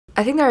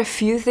I think there are a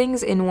few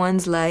things in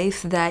one's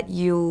life that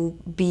you'll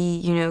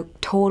be,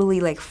 totally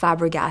like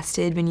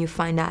flabbergasted when you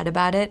find out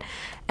about it,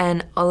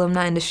 and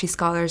Alumni-Industry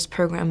Scholars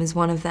Program is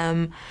one of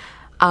them.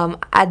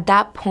 At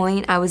that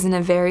point, I was in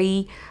a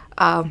very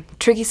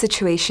tricky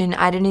situation.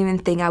 I didn't even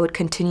think I would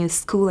continue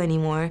school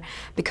anymore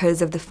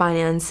because of the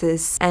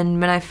finances,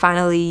 and when I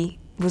finally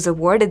was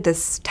awarded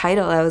this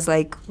title, I was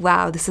like,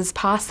 wow, this is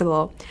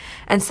possible.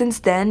 And since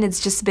then,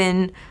 it's just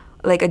been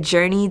like a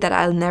journey that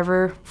I'll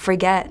never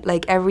forget.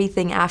 Like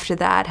everything after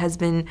that has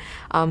been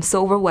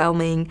so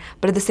overwhelming,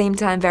 but at the same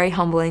time very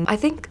humbling. I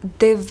think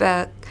they've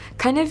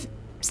kind of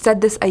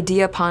set this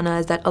idea upon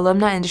us that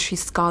Alumni-Industry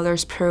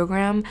Scholars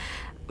Program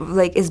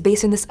is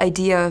based on this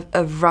idea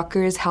of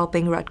Rutgers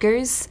helping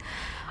Rutgers.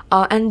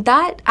 And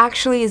that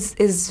actually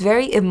is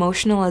very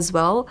emotional as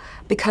well,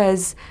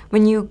 because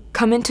when you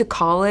come into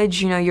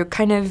college, you're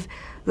kind of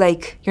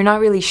like, you're not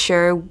really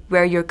sure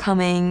where you're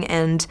coming,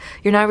 and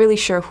you're not really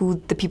sure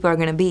who the people are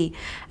going to be.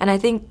 And I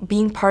think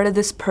being part of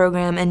this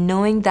program and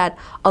knowing that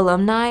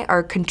alumni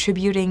are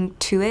contributing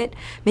to it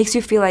makes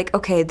you feel like,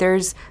 okay, there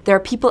are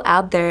people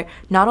out there,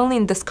 not only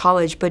in this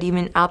college, but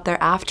even out there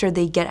after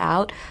they get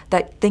out,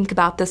 that think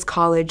about this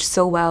college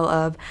so well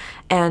of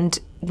and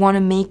want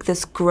to make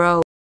this grow.